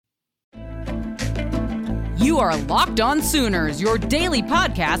You are Locked On Sooners, your daily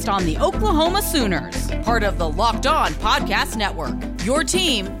podcast on the Oklahoma Sooners. Part of the Locked On Podcast Network, your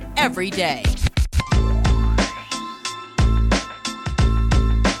team every day.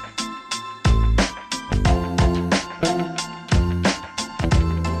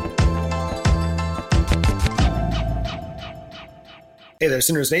 Hey there,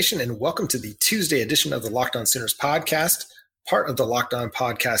 Sooners Nation, and welcome to the Tuesday edition of the Locked On Sooners podcast, part of the Locked On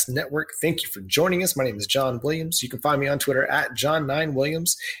Podcast Network. Thank you for joining us. My name is John Williams. You can find me on Twitter at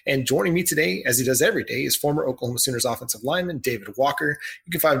John9Williams. And joining me today, as he does every day, is former Oklahoma Sooners offensive lineman David Walker.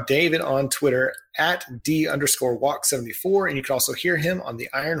 You can find David on Twitter at D_Walk74, and you can also hear him on the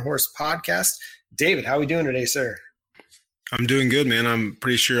Iron Horse podcast. David, how are we doing today, sir? I'm doing good, man. I'm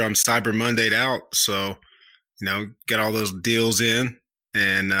pretty sure I'm Cyber Monday'd out, so, got all those deals in.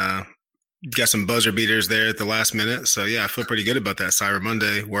 And got some buzzer beaters there at the last minute. So, yeah, I feel pretty good about that Cyber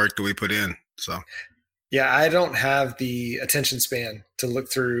Monday work that we put in. So, yeah, I don't have the attention span to look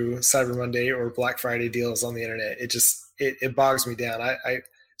through Cyber Monday or Black Friday deals on the internet. It bogs me down. I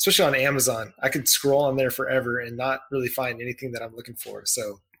especially on Amazon, I could scroll on there forever and not really find anything that I'm looking for.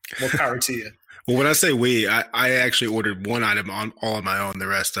 So, more power to you. Well, when I say I actually ordered one item all on my own. The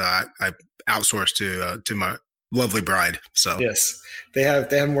rest I outsourced to my lovely bride. So yes, they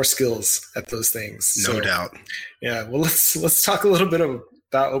have more skills at those things. No doubt. Yeah. Well, let's talk a little bit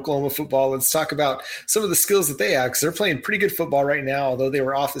about Oklahoma football. Let's talk about some of the skills that they have, because they're playing pretty good football right now. Although they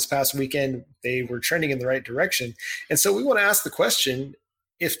were off this past weekend, they were trending in the right direction. And so we want to ask the question: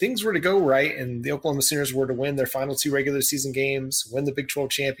 if things were to go right and the Oklahoma Sooners were to win their final two regular season games, win the Big 12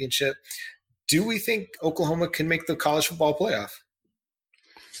 championship, do we think Oklahoma can make the college football playoff?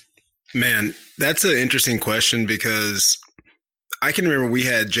 Man, that's an interesting question, because I can remember we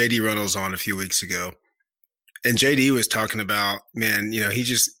had JD Reynolds on a few weeks ago, and JD was talking about, man, he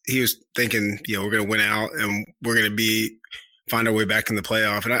was thinking, we're going to win out and we're going to find our way back in the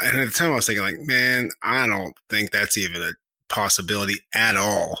playoff. And at the time I was thinking, like, man, I don't think that's even a possibility at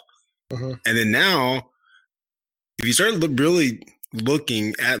all. Mm-hmm. And then now, if you start really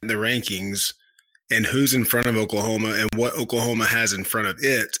looking at the rankings and who's in front of Oklahoma and what Oklahoma has in front of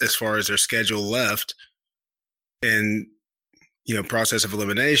it as far as their schedule left and, process of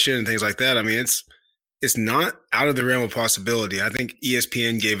elimination and things like that. I mean, it's not out of the realm of possibility. I think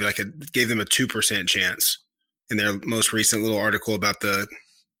ESPN gave them a 2% chance in their most recent little article about the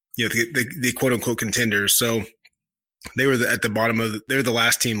quote unquote contenders. So they were at the bottom they're the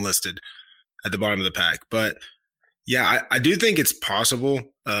last team listed at the bottom of the pack. But yeah, I do think it's possible,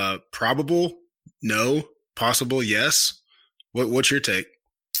 probable. No, possible, yes. What's your take?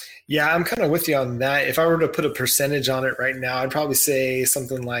 Yeah, I'm kind of with you on that. If I were to put a percentage on it right now, I'd probably say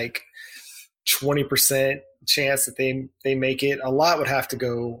something like 20% chance that they make it. A lot would have to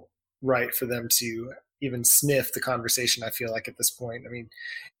go right for them to even sniff the conversation, I feel like, at this point. I mean,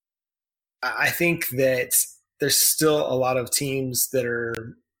 I think that there's still a lot of teams that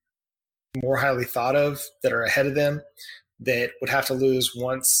are more highly thought of that are ahead of them that would have to lose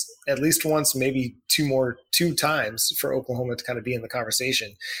at least once, maybe two times for Oklahoma to kind of be in the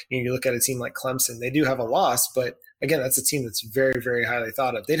conversation. You look at a team like Clemson, they do have a loss, but again, that's a team that's very, very highly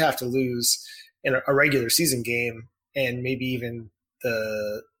thought of. They'd have to lose in a regular season game and maybe even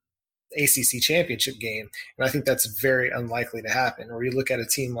the ACC championship game. And I think that's very unlikely to happen. Or you look at a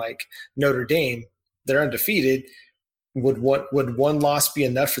team like Notre Dame, they're undefeated. Would one loss be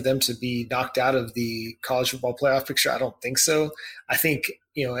enough for them to be knocked out of the college football playoff picture? I don't think so. I think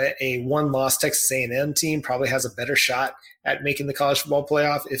a one-loss Texas A&M team probably has a better shot at making the college football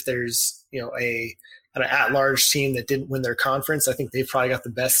playoff. If there's a kind of at-large team that didn't win their conference, I think they've probably got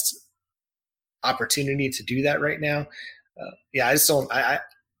the best opportunity to do that right now. I just don't.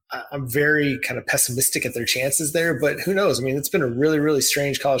 I'm very kind of pessimistic at their chances there, but who knows? I mean, it's been a really, really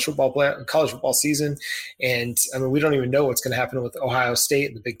strange college football season. And I mean, we don't even know what's going to happen with Ohio State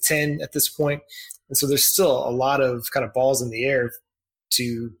and the Big Ten at this point. And so there's still a lot of kind of balls in the air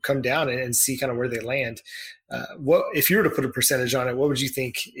to come down and see kind of where they land. If you were to put a percentage on it, what would you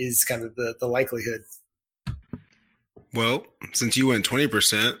think is kind of the likelihood? Well, since you went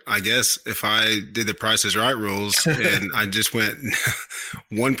 20%, I guess if I did the Price is Right rules and I just went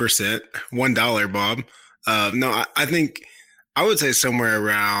 1%, $1, Bob. No, I think I would say somewhere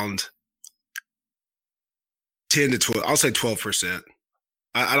around 10 to 12. I'll say 12%.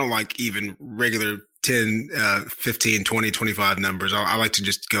 I don't like even regular 10, 15, 20, 25 numbers. I like to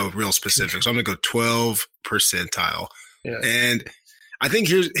just go real specific. So I'm going to go 12 percentile. Yeah. And I think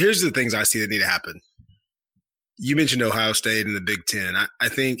here's the things I see that need to happen. You mentioned Ohio State and the Big Ten. I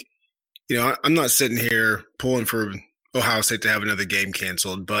think, I'm not sitting here pulling for Ohio State to have another game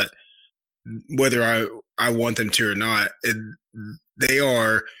canceled, but whether I want them to or not, they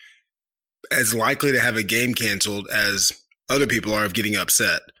are as likely to have a game canceled as other people are of getting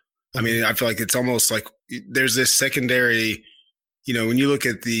upset. I mean, I feel like it's almost like there's this secondary, when you look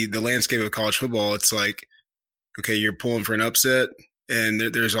at the landscape of college football, it's like, okay, you're pulling for an upset and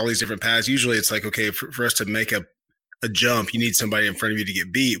there's all these different paths. Usually it's like, okay, for us to make a jump, you need somebody in front of you to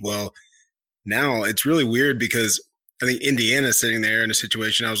get beat. Well, now it's really weird because I think Indiana's sitting there in a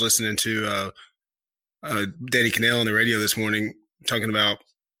situation. I was listening to Danny Cannell on the radio this morning talking about,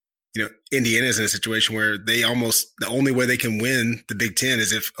 Indiana's in a situation where the only way they can win the Big Ten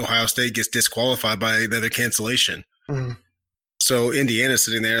is if Ohio State gets disqualified by another cancellation. Mm-hmm. So Indiana's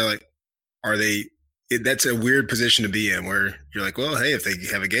sitting there like, that's a weird position to be in where you're like, well, hey, if they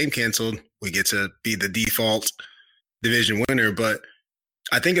have a game canceled, we get to be the default division winner. But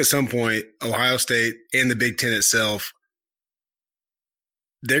I think at some point, Ohio State and the Big Ten itself,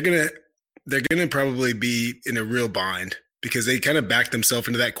 they're gonna probably be in a real bind because they kind of backed themselves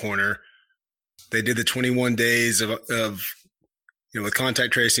into that corner. They did the 21 days of with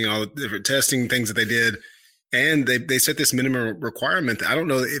contact tracing, all the different testing things that they did, and they set this minimum requirement that I don't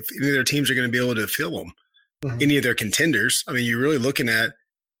know if any of their teams are going to be able to fill them, any of their contenders. I mean, you're really looking at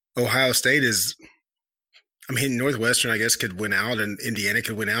Ohio State Northwestern, I guess, could win out, and Indiana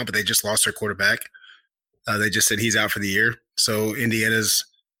could win out, but they just lost their quarterback. They just said he's out for the year. So Indiana's,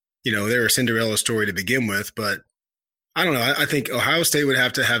 they're a Cinderella story to begin with, but I don't know. I think Ohio State would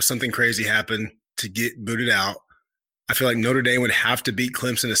have to have something crazy happen to get booted out. I feel like Notre Dame would have to beat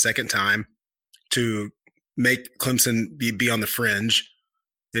Clemson a second time to make Clemson be on the fringe.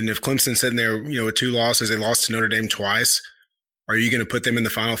 And if Clemson's sitting there, with 2 losses, they lost to Notre Dame twice. Are you going to put them in the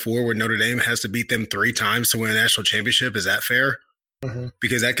Final Four where Notre Dame has to beat them 3 times to win a national championship? Is that fair? Mm-hmm.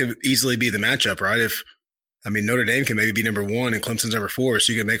 Because that could easily be the matchup, right? Notre Dame can maybe be number 1 and Clemson's number 4,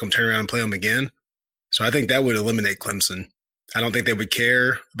 so you can make them turn around and play them again. So I think that would eliminate Clemson. I don't think they would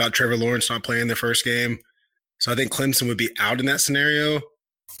care about Trevor Lawrence not playing the first game. So I think Clemson would be out in that scenario.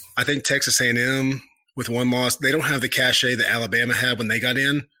 I think Texas A&M with 1 loss, they don't have the cachet that Alabama had when they got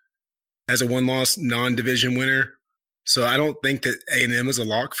in as a 1-loss non-division winner. So I don't think that A&M is a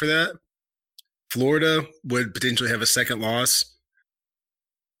lock for that. Florida would potentially have a second loss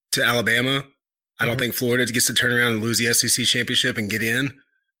to Alabama. I don't think Florida gets to turn around and lose the SEC championship and get in.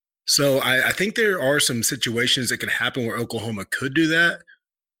 So I think there are some situations that could happen where Oklahoma could do that,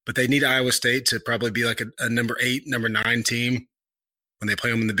 but they need Iowa State to probably be like a number 8, number 9 team when they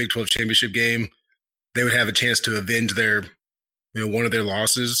play them in the Big 12 championship game. They would have a chance to avenge their, one of their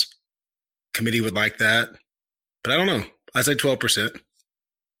losses. Committee would like that, but I don't know. I say 12%.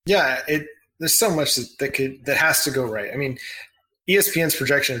 Yeah, there's so much that has to go right. I mean, ESPN's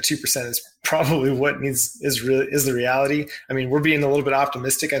projection of 2% is probably what is the reality. I mean, we're being a little bit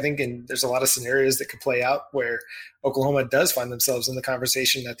optimistic, I think, and there's a lot of scenarios that could play out where Oklahoma does find themselves in the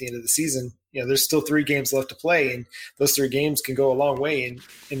conversation at the end of the season. There's still 3 games left to play, and those 3 games can go a long way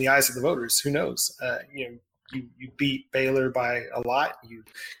in the eyes of the voters. Who knows? You beat Baylor by a lot. You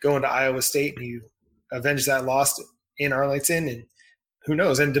go into Iowa State and you avenge that loss in Arlington, and who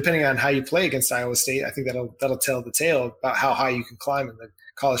knows? And depending on how you play against Iowa State, I think that'll tell the tale about how high you can climb in the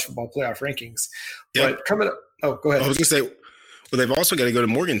college football playoff rankings. Yep. But coming up, go ahead. I was going to say, well, they've also got to go to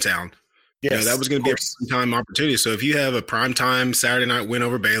Morgantown. Yes, that was going to be a prime opportunity. So if you have a primetime Saturday night win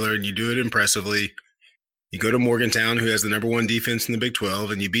over Baylor and you do it impressively, you go to Morgantown, who has the number 1 defense in the Big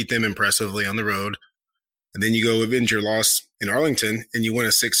 12, and you beat them impressively on the road. And then you go avenge your loss in Arlington and you win a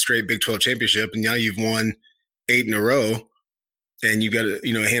 6th straight Big 12 championship. And now you've won 8 in a row. And you've got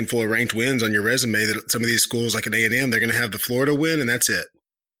a handful of ranked wins on your resume that some of these schools like an A&M, they're going to have the Florida win, and that's it.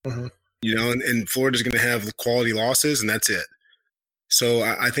 Mm-hmm. And Florida's going to have the quality losses, and that's it. So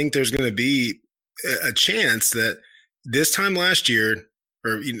I think there's going to be a chance that this time last year,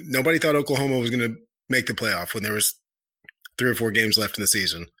 nobody thought Oklahoma was going to make the playoff when there was 3 or 4 games left in the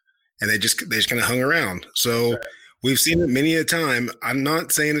season, and they just kind of hung around. So we've seen it many a time. I'm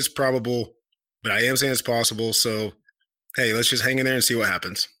not saying it's probable, but I am saying it's possible. So hey, let's just hang in there and see what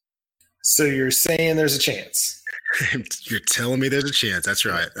happens. So you're saying there's a chance? You're telling me there's a chance. That's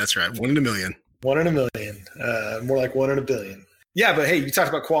right. 1 in a million. 1 in a million. More like 1 in a billion. Yeah, but hey, you talked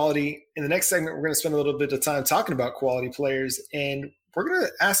about quality. In the next segment, we're going to spend a little bit of time talking about quality players. And we're going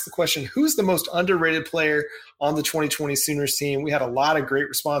to ask the question, who's the most underrated player on the 2020 Sooners team? We had a lot of great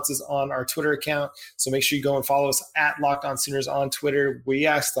responses on our Twitter account, so make sure you go and follow us at Locked On Sooners on Twitter. We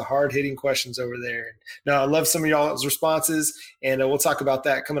ask the hard-hitting questions over there. Now, I love some of y'all's responses, and we'll talk about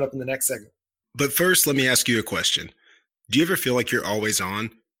that coming up in the next segment. But first, let me ask you a question. Do you ever feel like you're always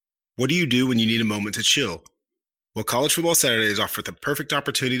on? What do you do when you need a moment to chill? Well, College Football Saturdays offer the perfect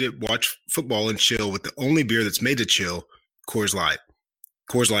opportunity to watch football and chill with the only beer that's made to chill, Coors Light.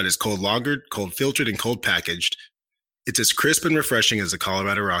 Coors Light is cold lagered, cold filtered, and cold packaged. It's as crisp and refreshing as the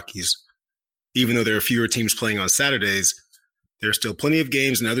Colorado Rockies. Even though there are fewer teams playing on Saturdays, there are still plenty of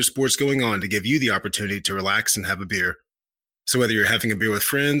games and other sports going on to give you the opportunity to relax and have a beer. So whether you're having a beer with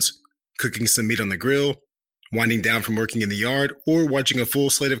friends, cooking some meat on the grill, winding down from working in the yard, or watching a full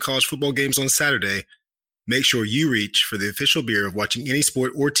slate of college football games on Saturday, make sure you reach for the official beer of watching any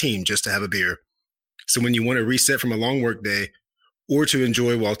sport or team just to have a beer. So when you want to reset from a long work day or to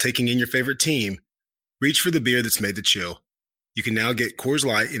enjoy while taking in your favorite team, reach for the beer that's made to chill. You can now get Coors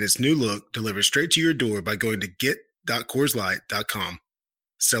Light in its new look delivered straight to your door by going to get.CoorsLight.com.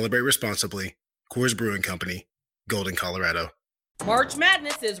 Celebrate responsibly. Coors Brewing Company, Golden, Colorado. March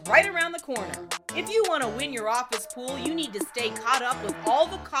Madness is right around the corner. If you want to win your office pool, you need to stay caught up with all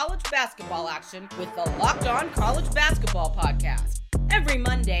the college basketball action with the Locked On College Basketball Podcast. Every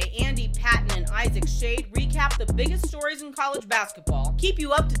Monday, Andy Patton and Isaac Shade recap the biggest stories in college basketball, keep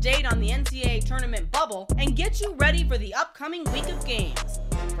you up to date on the NCAA tournament bubble, and get you ready for the upcoming week of games.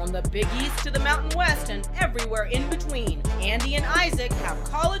 From the Big East to the Mountain West and everywhere in between, Andy and Isaac have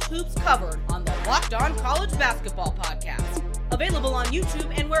college hoops covered on the Locked On College Basketball Podcast. Available on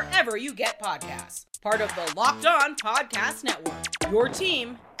YouTube and wherever you get podcasts. Part of the Locked On Podcast Network. Your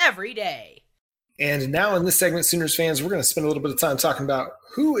team every day. And now in this segment, Sooners fans, we're going to spend a little bit of time talking about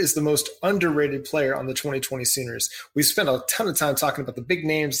who is the most underrated player on the 2020 Sooners. We've spent a ton of time talking about the big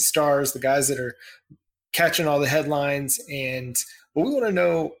names, the stars, the guys that are catching all the headlines. And what we want to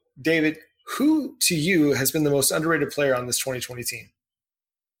know, David, who to you has been the most underrated player on this 2020 team?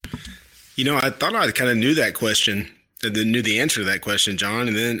 You know, I thought I kind of knew that question, knew the answer to that question, John.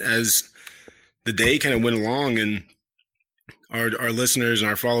 And then as the day kind of went along and our listeners and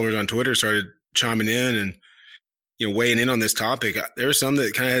our followers on Twitter started chiming in and, you know, weighing in on this topic, there are some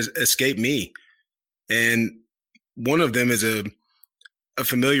that kind of has escaped me. And one of them is a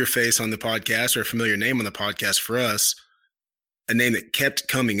familiar face on the podcast, or a familiar name on the podcast for us. A name that kept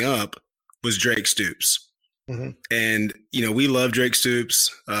coming up was Drake Stoops. Mm-hmm. And, you know, we love Drake Stoops.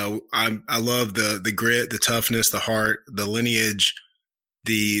 I love the grit, the toughness, the heart, the lineage,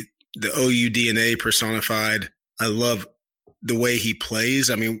 the OU DNA personified. I love the way he plays.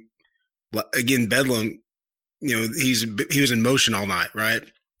 I mean, again, Bedlam, you know, he was in motion all night, right?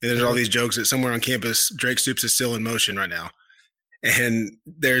 And there's all these jokes that somewhere on campus, Drake Stoops is still in motion right now. And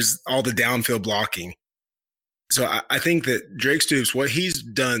there's all the downfield blocking. So I think that Drake Stoops, what he's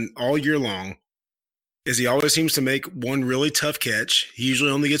done all year long is he always seems to make one really tough catch. He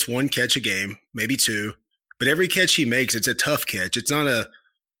usually only gets one catch a game, maybe two. But every catch he makes, it's a tough catch. It's not a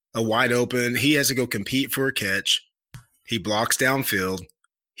wide open. He has to go compete for a catch. He blocks downfield.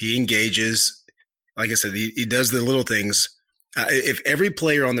 He engages. Like I said, he does the little things. If every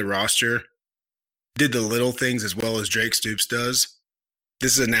player on the roster did the little things as well as Drake Stoops does,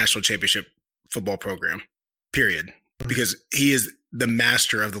 this is a national championship football program, period. Because he is the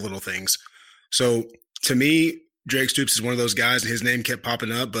master of the little things. So to me, Drake Stoops is one of those guys, and his name kept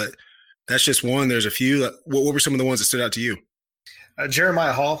popping up, but that's just one. There's a few. What were some of the ones that stood out to you?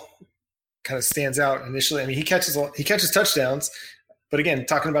 Jeremiah Hall kind of stands out initially. I mean, he catches touchdowns. But again,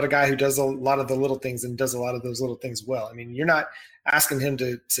 talking about a guy who does a lot of the little things and does a lot of those little things well. I mean, you're not asking him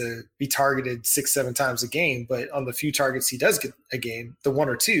to be targeted 6-7 times a game, but on the few targets he does get a game, the one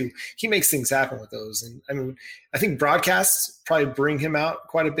or two, he makes things happen with those. And I mean, I think broadcasts probably bring him out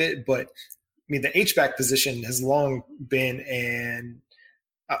quite a bit, but I mean, the H-back position has long been, and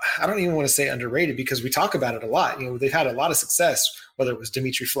I don't even want to say underrated because we talk about it a lot. You know, they've had a lot of success, whether it was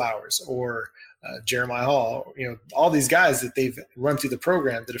Dimitri Flowers or Jeremiah Hall, you know, all these guys that they've run through the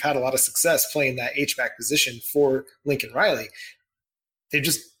program that have had a lot of success playing that H-back position for Lincoln Riley. They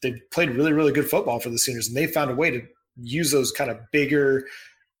played really, really good football for the Sooners, and they found a way to use those kind of bigger,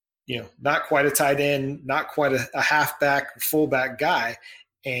 you know, not quite a tight end, not quite a halfback, fullback guy,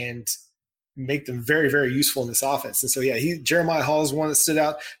 and make them very, very useful in this offense. And so, yeah, Jeremiah Hall is one that stood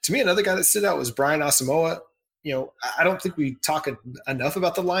out. To me, another guy that stood out was Brian Asamoah. You know, I don't think we talk enough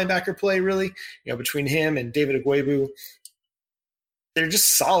about the linebacker play, really. You know, between him and David Agwebu, they're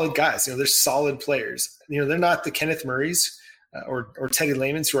just solid guys. You know, they're solid players. You know, they're not the Kenneth Murrays or Teddy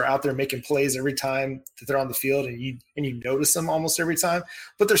Lamans who are out there making plays every time that they're on the field, and you notice them almost every time.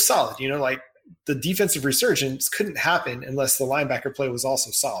 But they're solid. You know, like the defensive resurgence couldn't happen unless the linebacker play was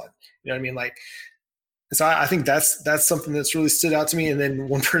also solid. You know what I mean? Like, so I think that's something that's really stood out to me. And then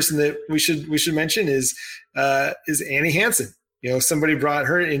one person that we should mention is Annie Hansen. You know, somebody brought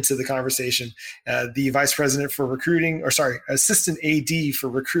her into the conversation, the vice president for recruiting, assistant AD for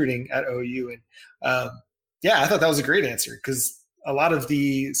recruiting at OU. And Yeah, I thought that was a great answer because a lot of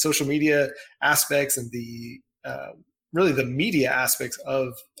the social media aspects and the really the media aspects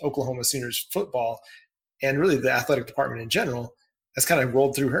of Oklahoma Sooners football and really the athletic department in general has kind of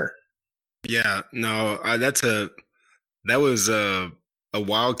rolled through her. Yeah, no, that was a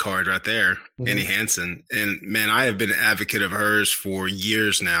wild card right there, Annie Hansen. And man, I have been an advocate of hers for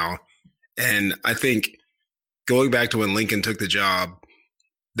years now. And I think going back to when Lincoln took the job,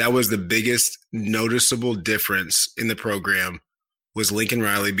 that was the biggest noticeable difference in the program was Lincoln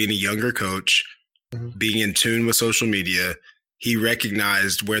Riley being a younger coach, being in tune with social media. He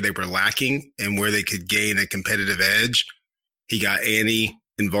recognized where they were lacking and where they could gain a competitive edge. He got Annie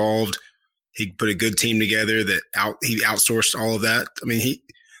involved. He put a good team together he outsourced all of that. I mean,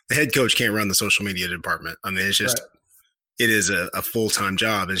 the head coach can't run the social media department. I mean, it's just, It is a full-time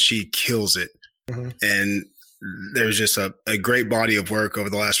job and she kills it. And there's just a great body of work over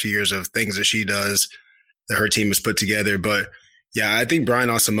the last few years of things that she does that her team has put together. But yeah, I think Brian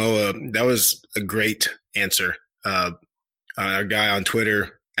Asamoah, that was a great answer. Our guy on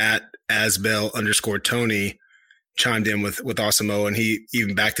Twitter at @asbel_Tony chimed in with Asamoah, and he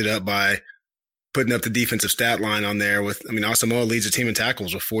even backed it up by putting up the defensive stat line on there Asamoah leads the team in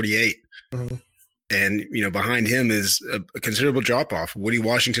tackles with 48. And, behind him is a considerable drop off. Woody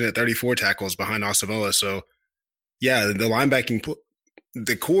Washington at 34 tackles behind Asamoah. So yeah, the linebacking,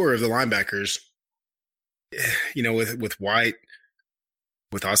 the core of the linebackers, with White,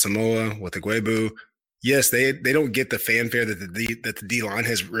 with Asamoah, with Ugwoegbu, yes, they don't get the fanfare that the D line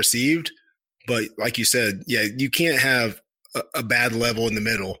has received, but like you said, yeah, you can't have a bad level in the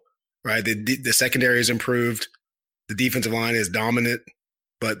middle, right? The secondary is improved, the defensive line is dominant,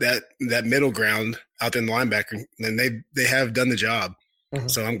 but that middle ground out there in the linebacker, then they have done the job.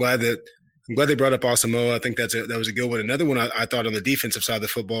 So I'm glad they brought up Asamoah. I think that was a good one. Another one I thought on the defensive side of the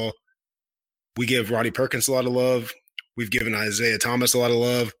football, we give Ronnie Perkins a lot of love. We've given Isaiah Thomas a lot of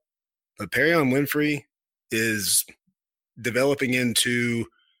love. But Perrion Winfrey is developing into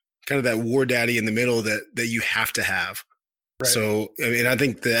kind of that war daddy in the middle that you have to have. Right. So, I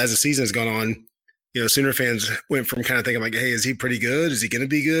think that as the season has gone on, Sooner fans went from kind of thinking like, hey, is he pretty good? Is he going to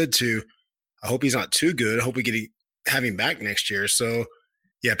be good? To, I hope he's not too good. I hope we have him back next year. So,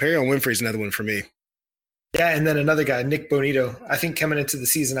 yeah, Perrion Winfrey is another one for me. Yeah, and then another guy, Nick Bonito. I think coming into the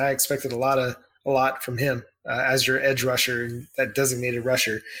season, I expected a lot from him as your edge rusher and that designated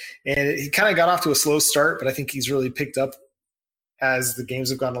rusher. And he kind of got off to a slow start, but I think he's really picked up as the games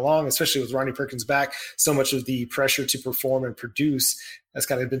have gone along, especially with Ronnie Perkins back. So much of the pressure to perform and produce has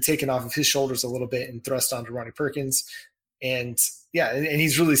kind of been taken off of his shoulders a little bit and thrust onto Ronnie Perkins. And yeah, and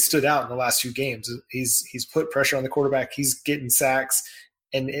he's really stood out in the last few games. He's put pressure on the quarterback. He's getting sacks.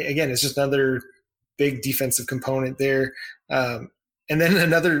 And again, it's just another big defensive component there. And then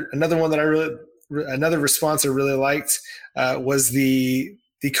another one that another response I really liked was the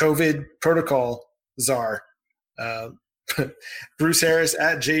COVID protocol czar. Bruce Harris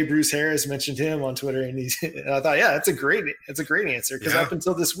at Bruce Harris mentioned him on Twitter, and I thought, yeah, that's a great answer because up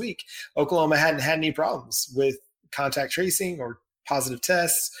until this week, Oklahoma hadn't had any problems with contact tracing or positive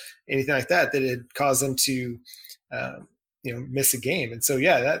tests, anything like that had caused them to miss a game. And so,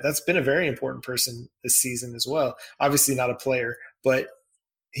 yeah, that's been a very important person this season as well. Obviously not a player, but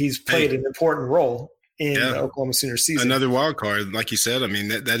he's played an important role in the Oklahoma Sooners season. Another wild card, like you said. I mean,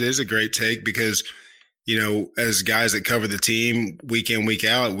 that is a great take because, as guys that cover the team week in, week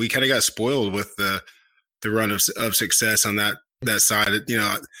out, we kind of got spoiled with the run of success on that side.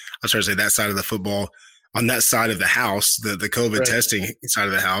 I was trying to say that side of the football, on that side of the house, the COVID testing side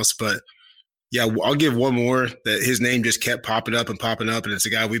of the house. But yeah, I'll give one more that his name just kept popping up, and it's a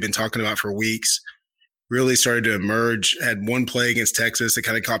guy we've been talking about for weeks. Really started to emerge, had one play against Texas that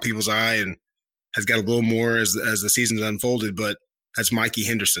kind of caught people's eye and has got a little more as the season's unfolded, but that's Mikey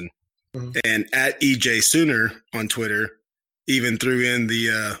Henderson. And at EJ Sooner on Twitter even threw in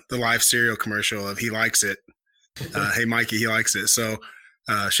the live cereal commercial of he likes it. Hey, Mikey, he likes it. So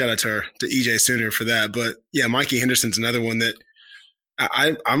shout out to EJ Sooner for that. But yeah, Mikey Henderson's another one that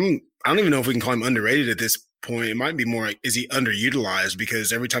I don't even know if we can call him underrated at this point. It might be more like, is he underutilized?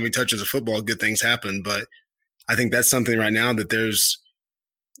 Because every time he touches a football, good things happen. But I think that's something right now that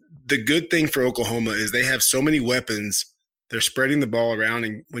the good thing for Oklahoma is they have so many weapons. They're spreading the ball around,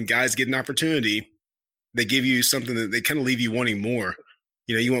 and when guys get an opportunity, they give you something that they kind of leave you wanting more.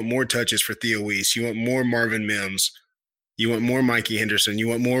 You want more touches for Theo Weiss. You want more Marvin Mims. You want more Mikey Henderson. You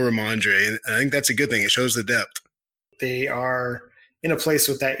want more Ramondre. And I think that's a good thing. It shows the depth. They are in a place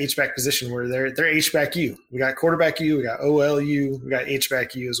with that H-back position where they're H-back U. We got quarterback U, we got OLU, we got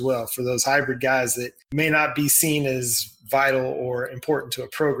H-back U as well for those hybrid guys that may not be seen as vital or important to a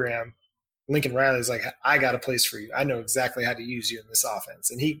program Lincoln Riley's like, I got a place for you. I know exactly how to use you in this offense.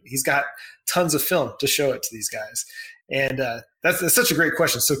 And he's got tons of film to show it to these guys. And that's such a great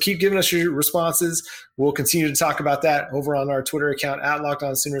question. So keep giving us your responses. We'll continue to talk about that over on our Twitter account at Locked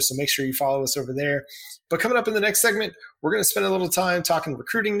On Sooners. So make sure you follow us over there. But coming up in the next segment, we're going to spend a little time talking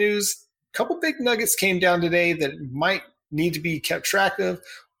recruiting news. A couple big nuggets came down today that might need to be kept track of.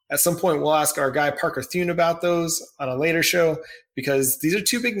 At some point, we'll ask our guy Parker Thune about those on a later show, because these are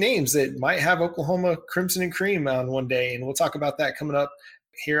two big names that might have Oklahoma crimson and cream on one day. And we'll talk about that coming up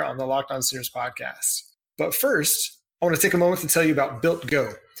here on the Locked On Sooners podcast. But first, I want to take a moment to tell you about Built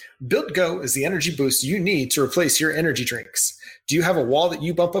Go. Built Go is the energy boost you need to replace your energy drinks. Do you have a wall that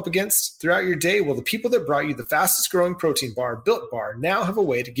you bump up against throughout your day? Well, the people that brought you the fastest growing protein bar, Built Bar, now have a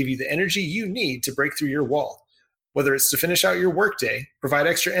way to give you the energy you need to break through your wall. Whether it's to finish out your workday, provide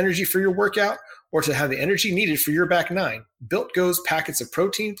extra energy for your workout, or to have the energy needed for your back nine, Built Go's packets of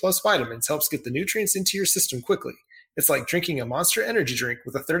protein plus vitamins helps get the nutrients into your system quickly. It's like drinking a Monster energy drink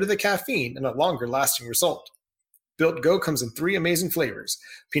with a third of the caffeine and a longer lasting result. Built Go comes in 3 amazing flavors: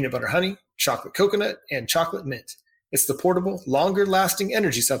 peanut butter honey, chocolate coconut, and chocolate mint. It's the portable, longer lasting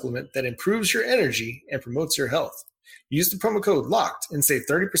energy supplement that improves your energy and promotes your health. Use the promo code LOCKED and save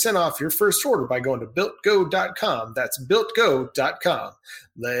 30% off your first order by going to BuiltGo.com. That's BuiltGo.com.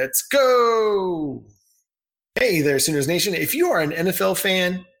 Let's go! Hey there, Sooners Nation. If you are an NFL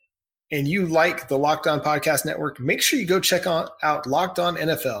fan and you like the Locked On Podcast Network, make sure you go check out Locked On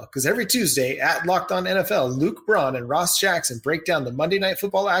NFL, because every Tuesday at Locked On NFL, Luke Braun and Ross Jackson break down the Monday Night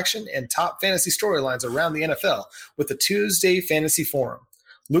Football action and top fantasy storylines around the NFL with the Tuesday Fantasy Forum.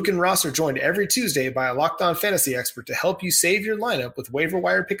 Luke and Ross are joined every Tuesday by a Locked On fantasy expert to help you save your lineup with waiver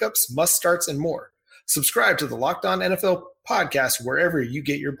wire pickups, must starts, and more. Subscribe to the Locked On NFL podcast wherever you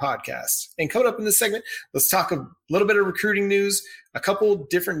get your podcasts. And coming up in this segment, let's talk a little bit of recruiting news. A couple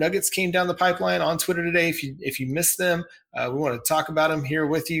different nuggets came down the pipeline on Twitter today. If you missed them, we want to talk about them here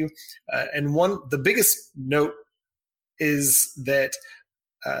with you. And the biggest note is that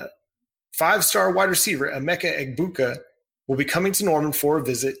 5-star wide receiver Emeka Egbuka will be coming to Norman for a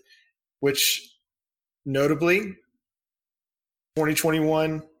visit, which notably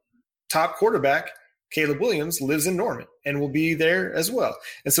 2021 top quarterback Caleb Williams lives in Norman and will be there as well.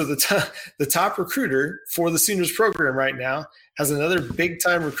 And so the top recruiter for the Sooners program right now has another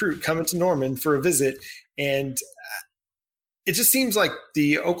big-time recruit coming to Norman for a visit. And it just seems like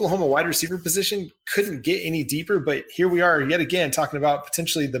the Oklahoma wide receiver position couldn't get any deeper, but here we are yet again talking about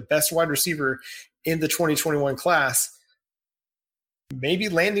potentially the best wide receiver in the 2021 class, maybe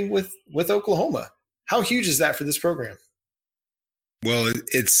landing with Oklahoma. How huge is that for this program? Well,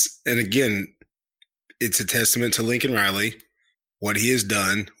 it's a testament to Lincoln Riley, what he has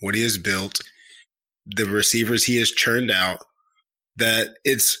done, what he has built, the receivers he has churned out, that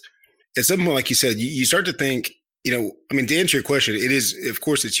it's something like you said, you start to think, to answer your question, it is, of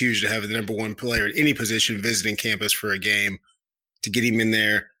course, it's huge to have the number one player at any position visiting campus for a game, to get him in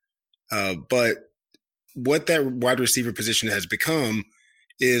there. But what that wide receiver position has become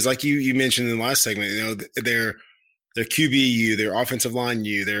is, like you mentioned in the last segment, their QB-U, their offensive line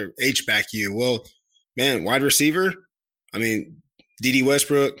U, their H-back U. Well, man, wide receiver, D.D.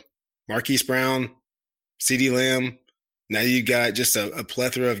 Westbrook, Marquise Brown, CeeDee Lamb. Now you got just a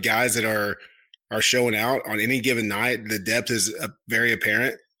plethora of guys that are showing out on any given night. The depth is very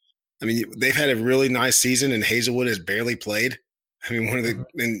apparent. They've had a really nice season, and Hazelwood has barely played.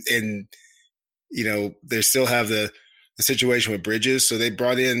 They still have the situation with Bridges. So they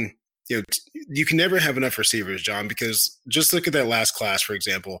brought in, you can never have enough receivers, John, because just look at that last class, for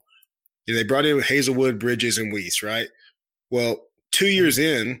example. They brought in Hazelwood, Bridges, and Weiss, right? Well, 2 years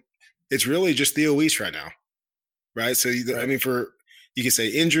in, it's really just Theo Weiss right now, right? So, you can say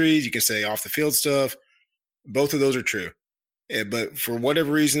injuries, you can say off the field stuff. Both of those are true. But for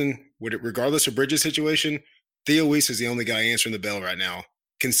whatever reason, regardless of Bridges' situation, Theo Weiss is the only guy answering the bell right now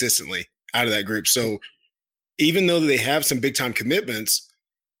consistently out of that group. So even though they have some big-time commitments,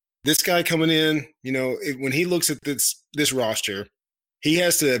 this guy coming in, when he looks at this roster, he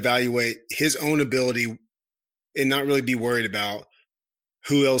has to evaluate his own ability and not really be worried about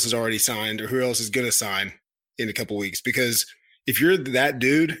who else is already signed or who else is going to sign in a couple weeks. Because if you're that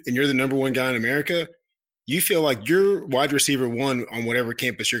dude and you're the number one guy in America, you feel like you're wide receiver one on whatever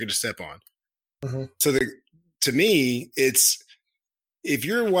campus you're going to step on. Mm-hmm. So to me, it's if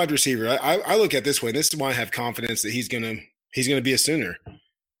you're a wide receiver, I look at it this way. This is why I have confidence that he's going to be a Sooner.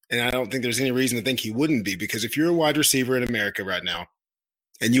 And I don't think there's any reason to think he wouldn't be, because if you're a wide receiver in America right now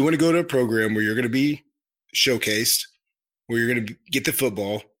and you want to go to a program where you're going to be showcased, where you're going to get the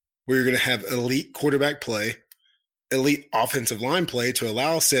football, where you're going to have elite quarterback play, elite offensive line play to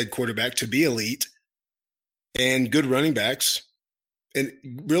allow said quarterback to be elite, and good running backs, and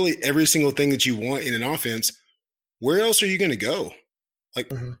really every single thing that you want in an offense, where else are you going to go? Like,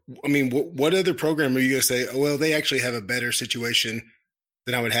 I mean, what other program are you going to say, oh, well, they actually have a better situation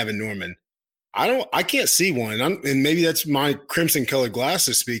than I would have in Norman? I can't see one. And maybe that's my crimson colored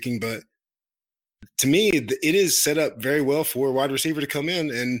glasses speaking, but to me, it is set up very well for a wide receiver to come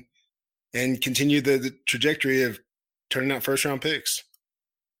in and continue the trajectory of turning out first round picks.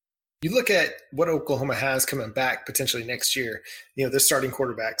 You look at what Oklahoma has coming back potentially next year, their starting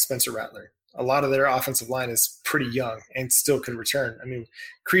quarterback, Spencer Rattler. A lot of their offensive line is pretty young and still could return. I mean,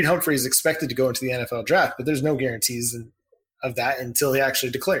 Creed Humphrey is expected to go into the NFL draft, but there's no guarantees of that until he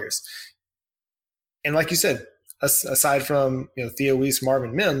actually declares. And like you said, aside from Theo Weiss,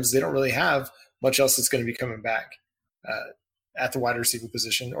 Marvin Mims, they don't really have much else that's going to be coming back at the wide receiver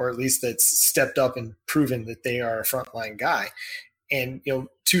position, or at least that's stepped up and proven that they are a frontline guy. And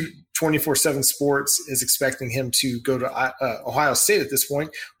 24/7 Sports is expecting him to go to Ohio State at this point.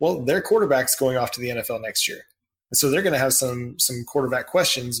 Well, their quarterback's going off to the NFL next year, and so they're going to have some quarterback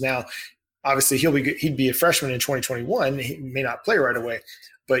questions. Now, obviously, he'd be a freshman in 2021. He may not play right away,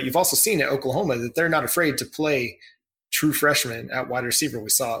 but you've also seen at Oklahoma that they're not afraid to play true freshmen at wide receiver. We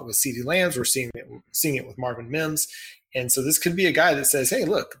saw it with CeeDee Lamb. We're seeing it with Marvin Mims. And so this could be a guy that says, hey,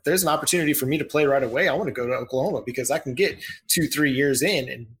 look, there's an opportunity for me to play right away. I want to go to Oklahoma because I can get 2-3 years in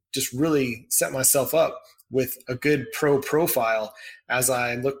and just really set myself up with a good pro profile as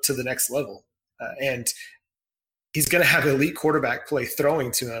I look to the next level. And he's going to have elite quarterback play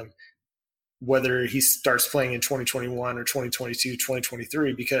throwing to him, whether he starts playing in 2021 or 2022,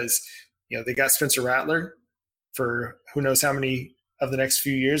 2023, because, they got Spencer Rattler for who knows how many of the next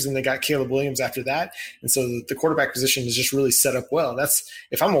few years, and they got Caleb Williams after that. And so the quarterback position is just really set up well.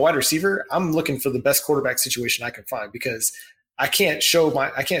 If I'm a wide receiver, I'm looking for the best quarterback situation I can find, because I can't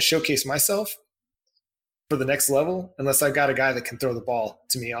showcase myself for the next level unless I've got a guy that can throw the ball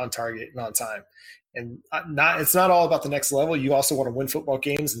to me on target and on time. And it's not all about the next level. You also want to win football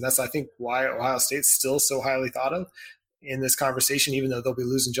games, and that's, I think, why Ohio State's still so highly thought of in this conversation, even though they'll be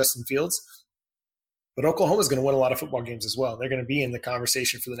losing Justin Fields. But Oklahoma's going to win a lot of football games as well. They're going to be in the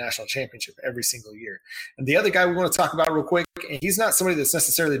conversation for the national championship every single year. And the other guy we want to talk about real quick, and he's not somebody that's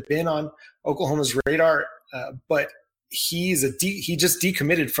necessarily been on Oklahoma's radar, but he just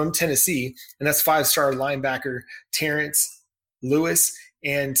decommitted from Tennessee, and that's 5-star linebacker Terrence Lewis.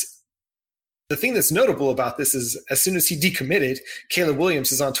 And the thing that's notable about this is as soon as he decommitted, Caleb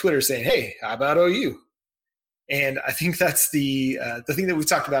Williams is on Twitter saying, hey, how about OU? And I think that's the thing that we've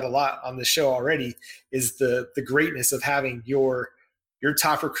talked about a lot on the show already is the greatness of having your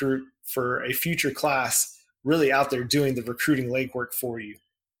top recruit for a future class really out there doing the recruiting legwork for you.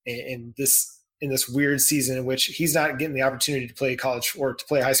 In this weird season in which he's not getting the opportunity to play college or to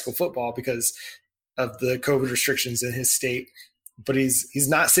play high school football because of the COVID restrictions in his state, but he's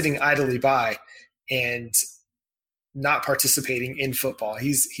not sitting idly by and not participating in football.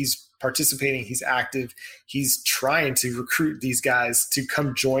 He's participating, he's active, he's trying to recruit these guys to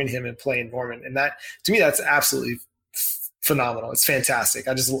come join him and play in Norman. And that, to me, that's absolutely phenomenal. It's fantastic.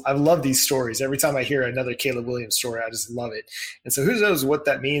 I love these stories. Every time I hear another Caleb Williams story, I just love it. And so who knows what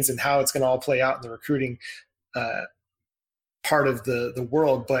that means and how it's going to all play out in the recruiting part of the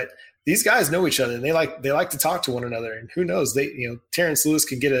world. But these guys know each other and they like to talk to one another. And who knows, Terrence Lewis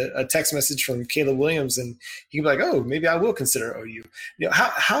can get a text message from Caleb Williams and he can be like, oh, maybe I will consider OU.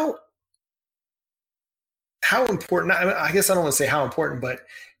 How important, I guess I don't want to say how important, but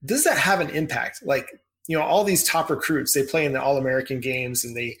does that have an impact? Like, all these top recruits, they play in the All-American games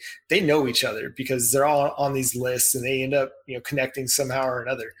and they know each other because they're all on these lists and they end up, connecting somehow or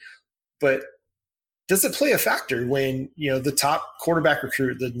another. But does it play a factor when, the top quarterback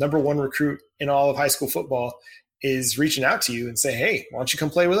recruit, the number one recruit in all of high school football is reaching out to you and say, hey, why don't you come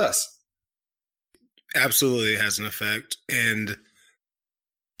play with us? Absolutely has an effect. And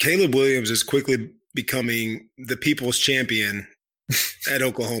Caleb Williams is quickly becoming the people's champion at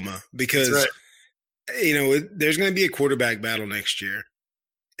Oklahoma because, there's going to be a quarterback battle next year.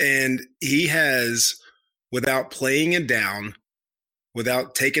 And he has, without playing it down,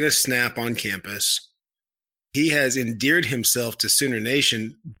 without taking a snap on campus, he has endeared himself to Sooner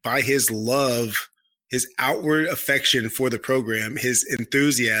Nation by his love, his outward affection for the program, his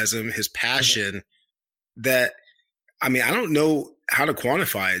enthusiasm, his passion that, I don't know how to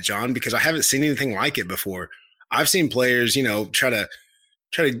quantify it, John, because I haven't seen anything like it before. I've seen players, try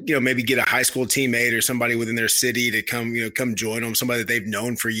to maybe get a high school teammate or somebody within their city to come join them, somebody that they've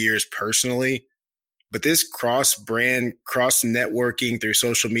known for years personally. But this cross-brand, cross-networking through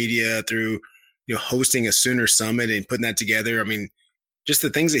social media, through, hosting a Sooner Summit and putting that together. I mean, just the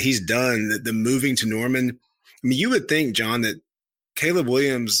things that he's done, the moving to Norman. I mean, you would think, John, that Caleb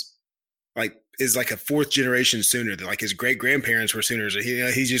Williams is like a fourth generation Sooner. That like his great grandparents were Sooners.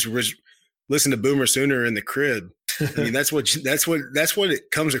 He just listened to Boomer Sooner in the crib. I mean, that's what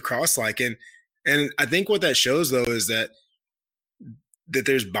it comes across like. And I think what that shows though is that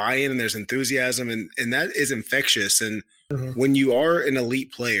there's buy-in and there's enthusiasm and that is infectious. And when you are an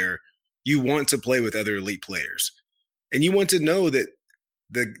elite player, you want to play with other elite players, and you want to know that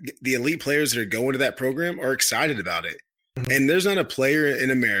the elite players that are going to that program are excited about it. And there's not a player in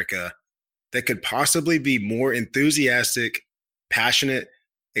America that could possibly be more enthusiastic, passionate,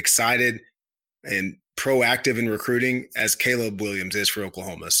 excited, and proactive in recruiting as Caleb Williams is for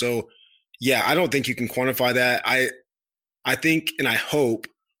Oklahoma. So, yeah, I don't think you can quantify that. I think and I hope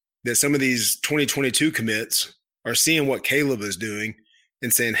that some of these 2022 commits are seeing what Caleb is doing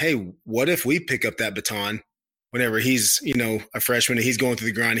and saying, hey, what if we pick up that baton whenever he's, a freshman and he's going through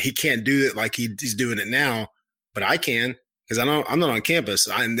the grind? He can't do it like he's doing it now, but I can. Because I'm not on campus,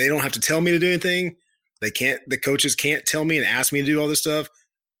 and they don't have to tell me to do anything. The coaches can't tell me and ask me to do all this stuff,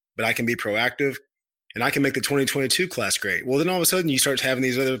 but I can be proactive, and I can make the 2022 class great. Well, then all of a sudden you start having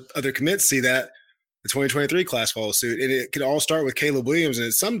these other commits see that the 2023 class follows suit, and it could all start with Caleb Williams.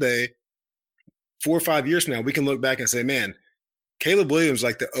 And someday, 4 or 5 years from now, we can look back and say, man, Caleb Williams,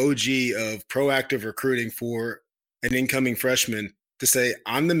 like the OG of proactive recruiting for an incoming freshman, to say,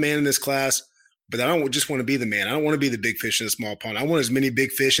 I'm the man in this class. But I don't just want to be the man. I don't want to be the big fish in a small pond. I want as many big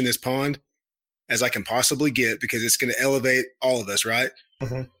fish in this pond as I can possibly get, because it's going to elevate all of us, right?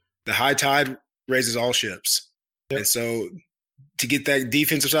 The high tide raises all ships. Yep. And so to get that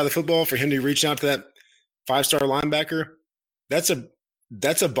defensive side of the football, for him to reach out to that 5-star linebacker, that's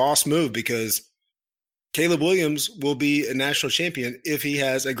a boss move, because Caleb Williams will be a national champion if he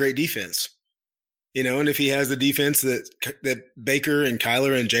has a great defense. And if he has the defense that Baker and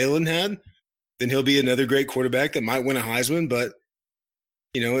Kyler and Jalen had, then he'll be another great quarterback that might win a Heisman. But,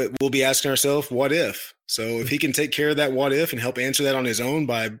 we'll be asking ourselves, what if? So if he can take care of that what if and help answer that on his own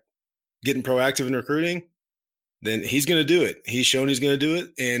by getting proactive in recruiting, then he's going to do it. He's shown he's going to do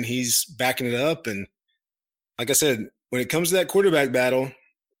it, and he's backing it up. And like I said, when it comes to that quarterback battle,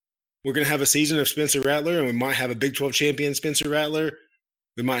 we're going to have a season of Spencer Rattler, and we might have a Big 12 champion Spencer Rattler.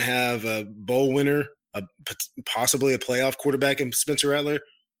 We might have a bowl winner, possibly a playoff quarterback in Spencer Rattler.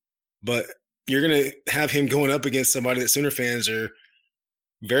 But you're going to have him going up against somebody that Sooner fans are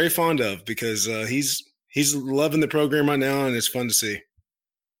very fond of, because he's loving the program right now, and it's fun to see.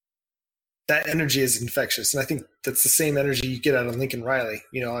 That energy is infectious, and I think that's the same energy you get out of Lincoln Riley.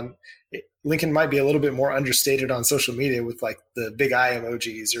 Lincoln might be a little bit more understated on social media with like the big eye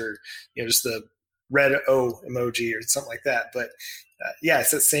emojis, or just the red O emoji or something like that. But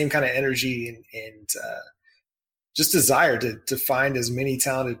it's that same kind of energy and just desire to find as many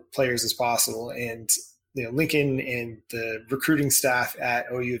talented players as possible. And, Lincoln and the recruiting staff at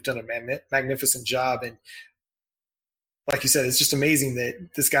OU have done a magnificent job. And like you said, it's just amazing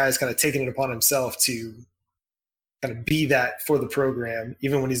that this guy is kind of taking it upon himself to kind of be that for the program,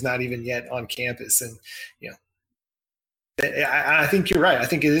 even when he's not even yet on campus. And, I think you're right. I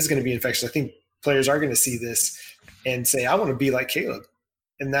think it is going to be infectious. I think players are going to see this and say, I want to be like Caleb.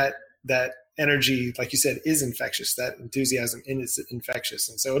 And that energy, like you said, is infectious. That enthusiasm is infectious.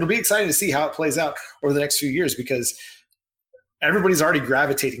 And so it'll be exciting to see how it plays out over the next few years, because everybody's already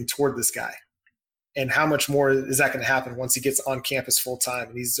gravitating toward this guy. And how much more is that going to happen once he gets on campus full time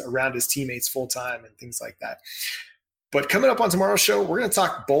and he's around his teammates full time and things like that. But coming up on tomorrow's show, we're going to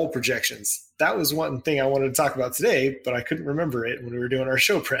talk bowl projections. That was one thing I wanted to talk about today, but I couldn't remember it when we were doing our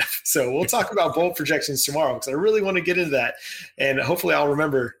show prep. So we'll talk about bowl projections tomorrow, because I really want to get into that. And hopefully I'll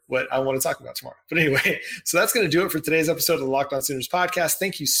remember what I want to talk about tomorrow. But anyway, so that's going to do it for today's episode of the Locked On Sooners podcast.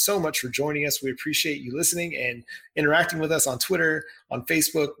 Thank you so much for joining us. We appreciate you listening and interacting with us on Twitter, on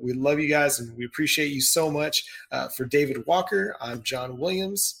Facebook. We love you guys, and we appreciate you so much. For David Walker, I'm John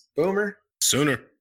Williams. Boomer. Sooner.